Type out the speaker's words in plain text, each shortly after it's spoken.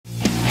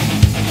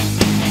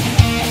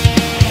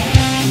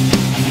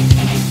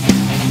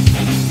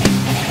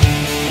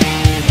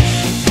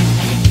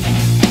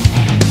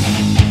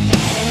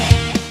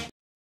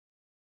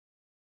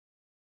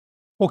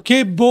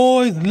Okay,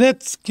 boys,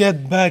 let's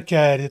get back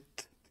at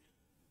it.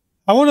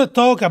 I want to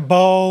talk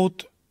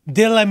about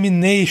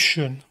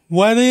delamination.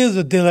 What is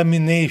a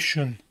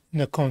delamination in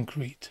the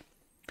concrete?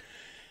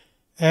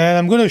 And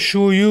I'm going to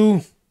show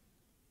you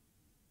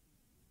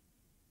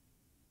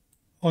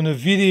on a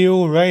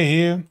video right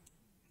here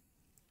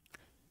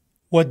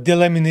what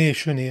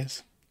delamination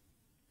is.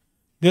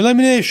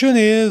 Delamination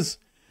is,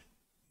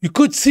 you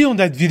could see on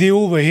that video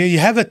over here, you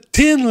have a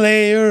thin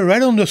layer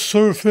right on the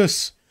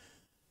surface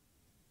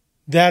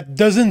that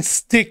doesn't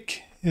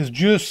stick. It's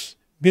just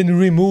been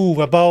removed,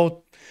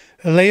 about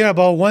a layer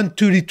about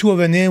 1/32 of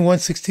an inch,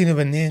 1/16 of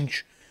an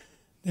inch.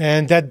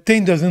 And that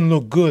thing doesn't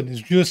look good.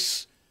 It's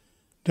just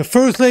the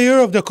first layer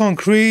of the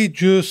concrete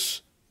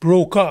just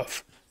broke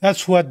off.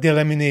 That's what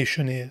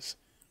delamination is.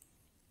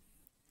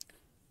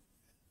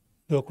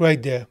 Look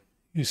right there.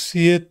 You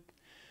see it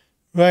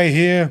right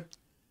here.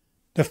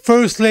 The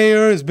first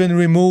layer has been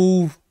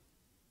removed,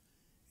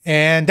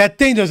 and that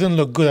thing doesn't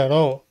look good at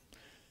all.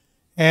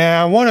 And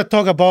I want to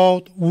talk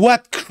about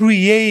what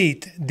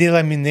creates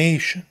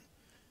delamination.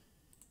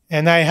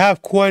 And I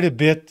have quite a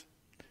bit.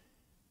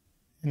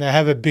 And I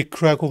have a big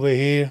crack over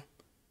here.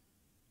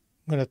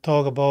 I'm going to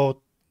talk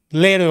about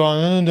later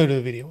on in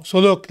another video. So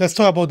look, let's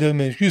talk about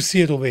delamination. You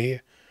see it over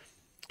here.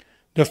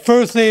 The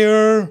first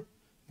layer,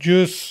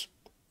 just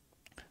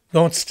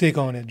don't stick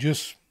on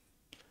it.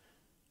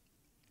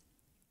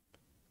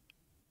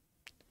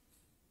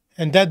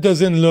 And that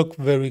doesn't look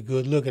very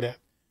good. Look at that.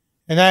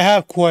 And I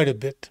have quite a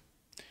bit.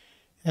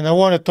 And I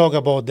want to talk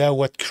about that,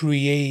 what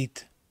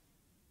create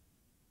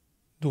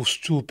those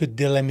stupid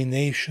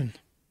delamination.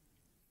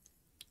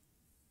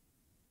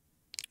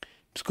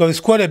 Because it's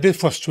quite a bit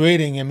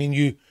frustrating. I mean,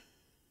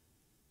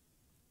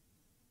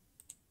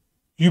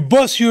 you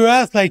bust your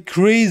ass like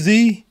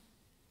crazy,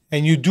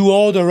 and you do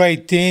all the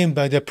right thing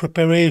by the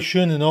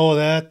preparation and all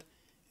that,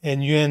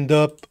 and you end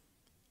up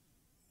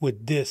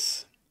with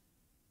this.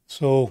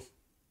 So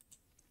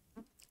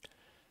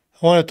I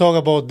want to talk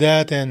about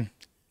that, and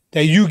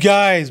that you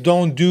guys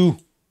don't do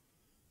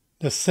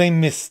the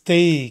same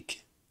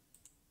mistake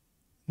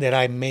that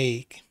I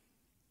make.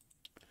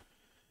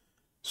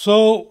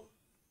 So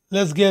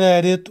let's get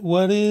at it.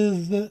 What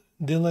is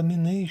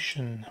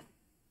delamination?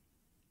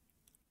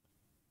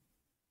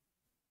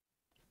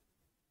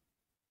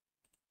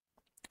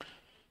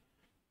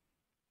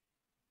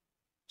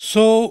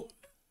 So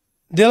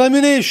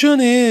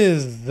delamination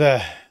is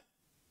the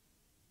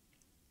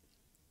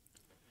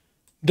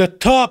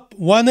top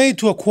 1/8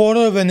 to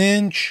 1/4 of an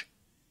inch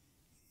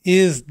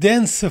is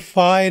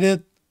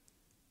densified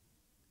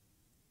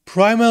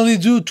primarily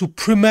due to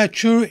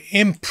premature,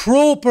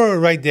 improper,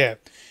 right there,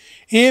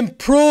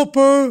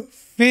 improper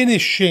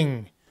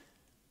finishing,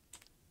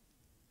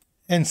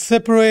 and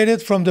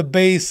separated from the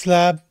base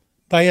slab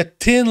by a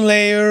thin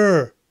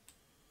layer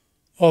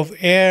of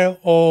air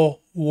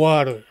or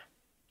water.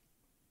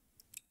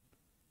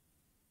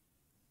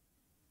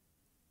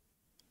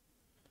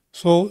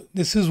 So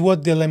this is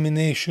what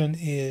delamination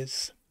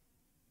is.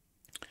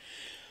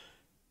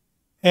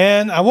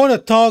 And I want to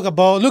talk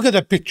about, look at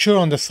the picture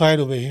on the side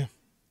over here.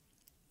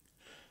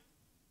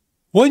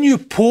 When you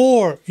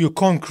pour your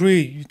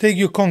concrete, you take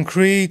your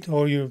concrete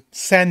or your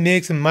sand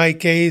mix in my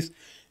case,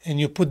 and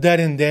you put that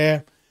in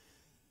there.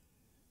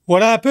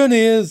 What happens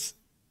is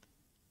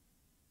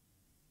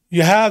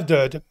you have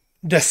the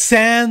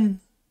sand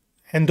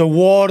and the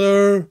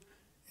water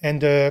and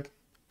the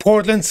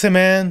Portland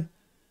cement.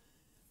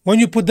 When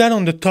you put that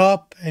on the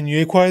top and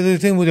you acquire the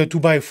thing with a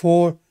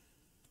 2x4,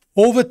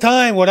 over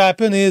time what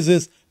happens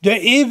is the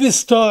heavy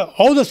stuff,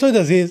 all the stuff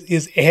that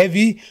is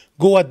heavy,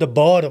 go at the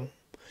bottom.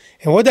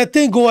 And when that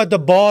thing go at the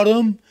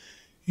bottom,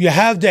 you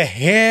have the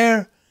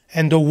air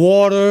and the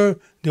water,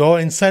 they are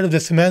inside of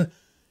the cement,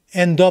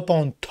 end up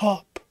on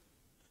top.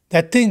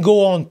 That thing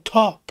go on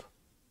top.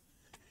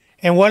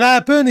 And what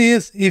happens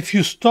is if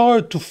you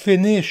start to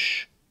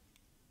finish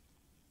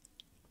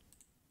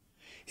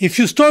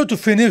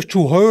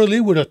too early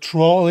with a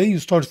trolley, you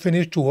start to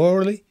finish too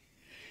early,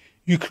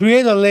 you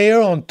create a layer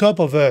on top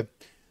of that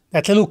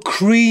little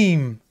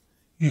cream.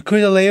 You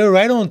create a layer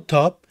right on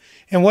top.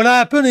 And what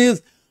happened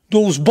is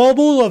those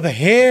bubbles of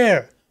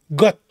air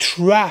got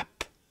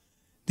trapped.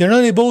 They're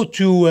not able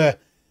to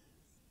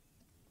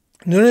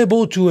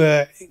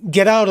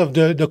get out of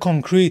the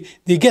concrete.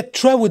 They get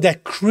trapped with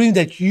that cream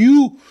that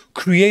you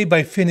create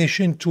by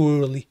finishing too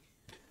early.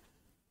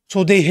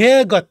 So the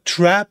air got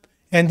trapped.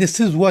 And this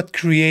is what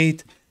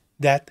creates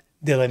that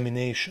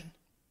delamination.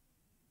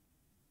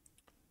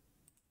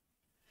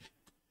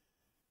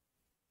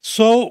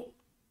 So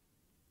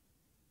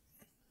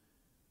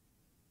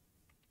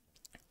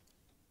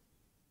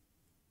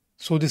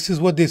this is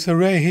what they say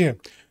right here.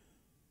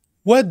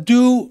 What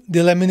do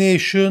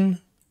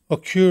delamination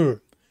occur?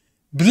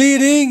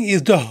 Bleeding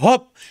is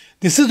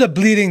this is the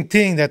bleeding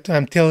thing that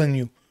I'm telling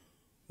you.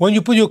 When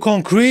you put your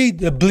concrete,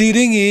 the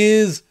bleeding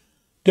is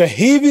the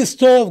heavy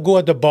stuff go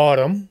at the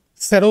bottom,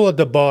 settle at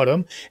the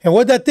bottom. And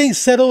when that thing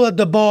settle at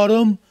the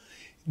bottom,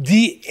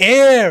 the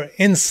air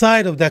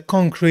inside of that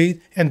concrete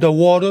and the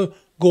water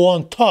go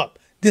on top.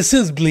 This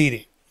is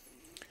bleeding.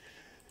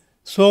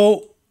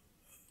 So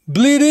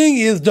bleeding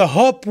is the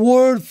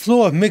upward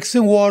flow of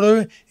mixing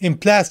water in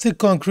plastic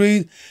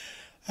concrete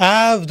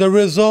as the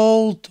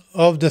result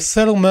of the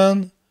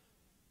settlement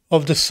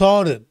of the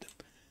solid.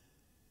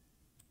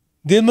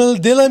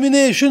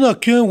 Delamination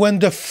occurs when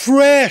the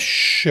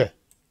fresh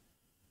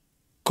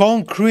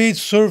concrete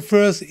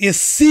surface is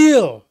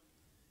sealed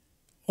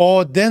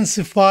or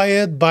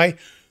densified by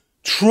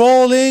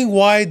trolling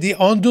while the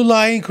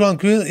underlying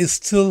concrete is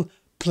still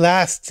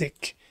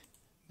plastic.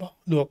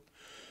 Look,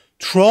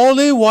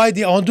 trolling while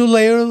the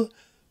underlayer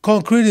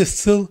concrete is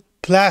still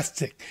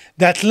plastic.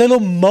 That little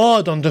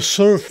mud on the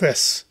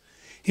surface,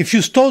 if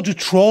you start to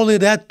trolley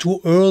that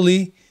too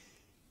early,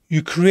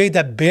 you create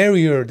that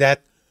barrier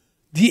that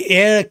the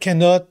air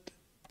cannot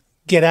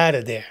get out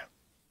of there.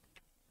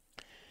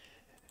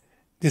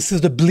 This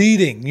is the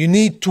bleeding. You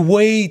need to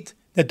wait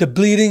that the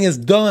bleeding is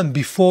done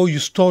before you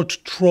start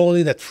to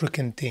trolley that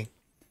freaking thing.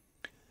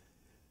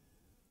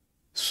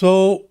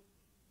 So,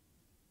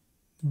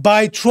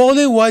 by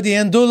trolling while the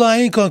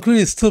underlying concrete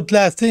is still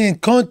plastic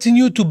and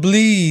continue to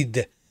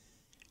bleed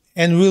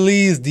and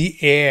release the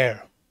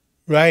air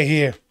right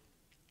here.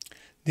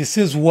 This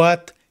is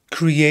what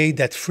create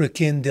that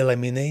freaking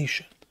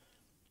delamination.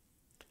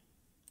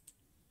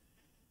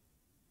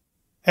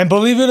 And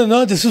believe it or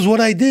not, this is what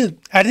I did.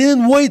 I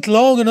didn't wait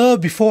long enough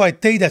before I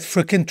take that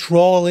freaking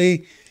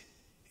trolley.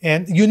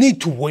 And you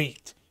need to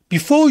wait.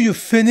 Before you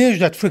finish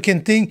that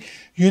freaking thing,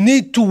 you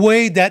need to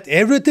wait that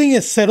everything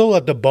is settled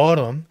at the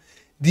bottom.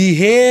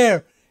 The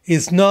air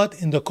is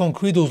not in the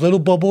concrete. Those little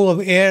bubbles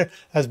of air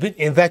has been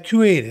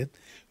evacuated.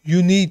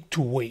 You need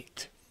to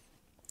wait.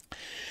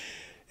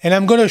 And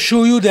I'm going to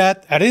show you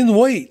that I didn't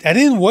wait. I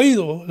didn't wait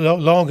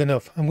long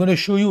enough. I'm going to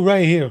show you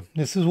right here.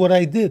 This is what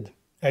I did.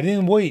 I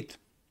didn't wait.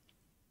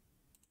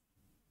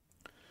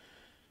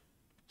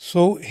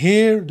 So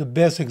here, the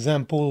best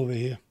example over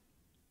here.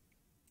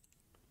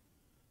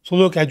 So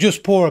look, I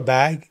just pour a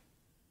bag.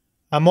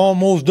 I'm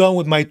almost done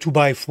with my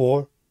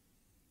 2x4.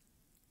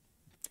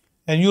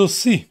 And you'll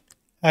see,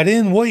 I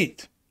didn't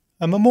wait.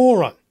 I'm a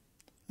moron.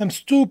 I'm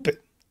stupid.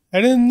 I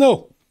didn't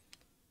know.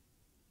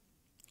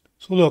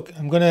 So look,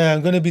 I'm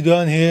gonna be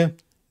done here.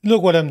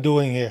 Look what I'm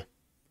doing here.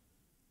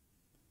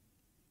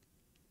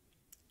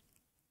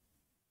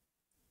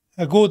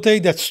 I go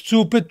take that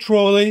stupid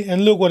trolley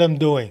and look what I'm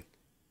doing.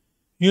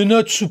 You're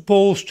not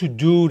supposed to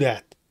do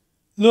that.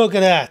 Look at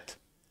that.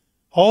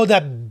 All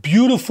that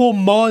beautiful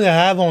mud I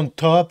have on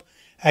top,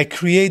 I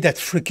create that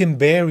freaking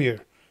barrier.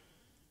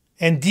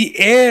 And the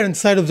air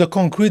inside of the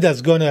concrete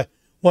that's gonna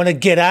want to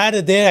get out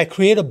of there, I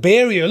create a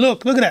barrier.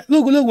 Look at that.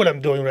 Look what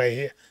I'm doing right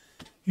here.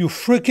 You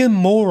freaking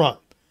moron.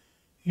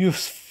 You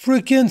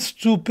freaking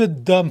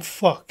stupid dumb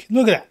fuck.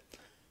 Look at that.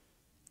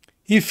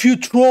 If you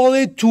troll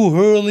it too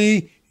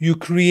early, you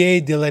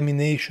create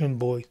delamination,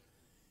 boys.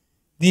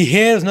 The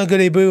air is not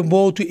going to be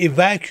able to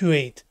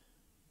evacuate.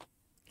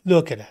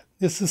 Look at that.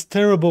 This is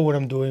terrible what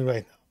I'm doing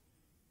right now.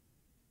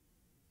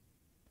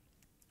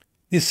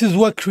 This is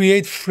what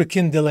creates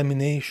freaking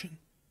delamination.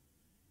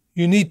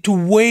 You need to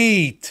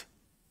wait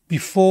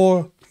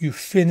before you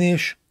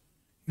finish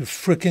your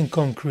freaking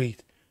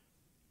concrete.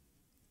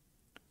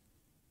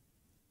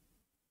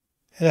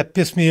 And that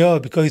pissed me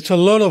off because it's a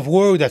lot of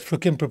work, that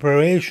freaking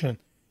preparation.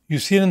 You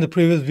see it in the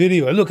previous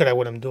video. And look at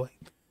what I'm doing.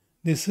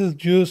 This is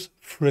just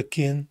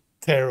freaking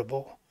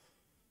terrible.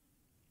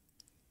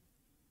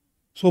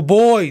 So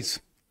boys,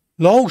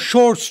 long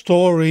short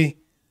story,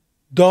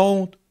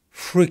 don't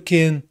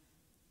freaking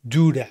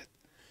do that.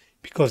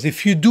 Because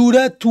if you do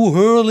that too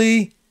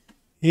early,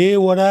 here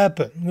what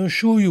happened. I'm going to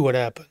show you what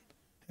happened.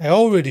 I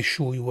already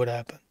showed you what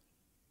happened.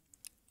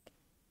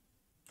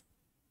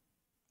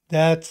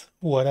 That's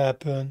what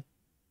happened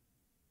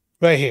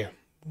right here.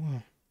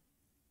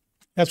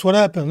 That's what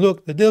happened.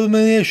 Look, the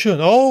delamination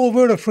all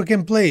over the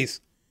freaking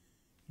place.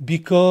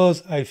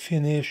 Because I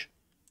finished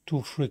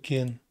too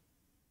freaking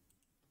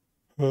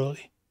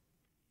early.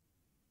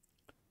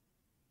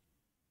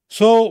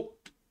 So,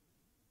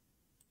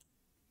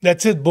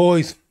 that's it,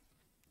 boys.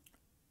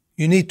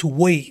 You need to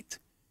wait.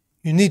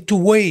 You need to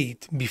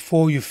wait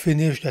before you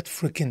finish that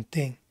freaking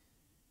thing.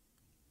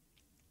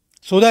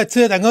 So that's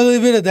it. I'm going to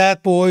leave it at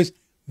that, boys.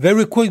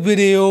 Very quick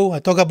video. I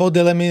talk about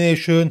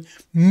delamination.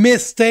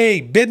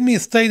 Big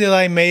mistake that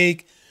I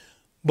make.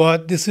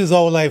 But this is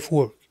how life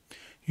works.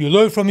 You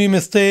learn from your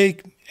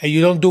mistake and you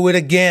don't do it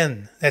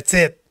again. That's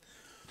it.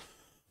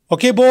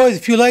 Okay, boys,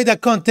 if you like that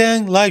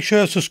content, like,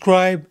 share,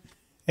 subscribe,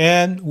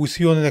 and we'll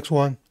see you on the next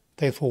one.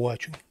 Thanks for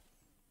watching.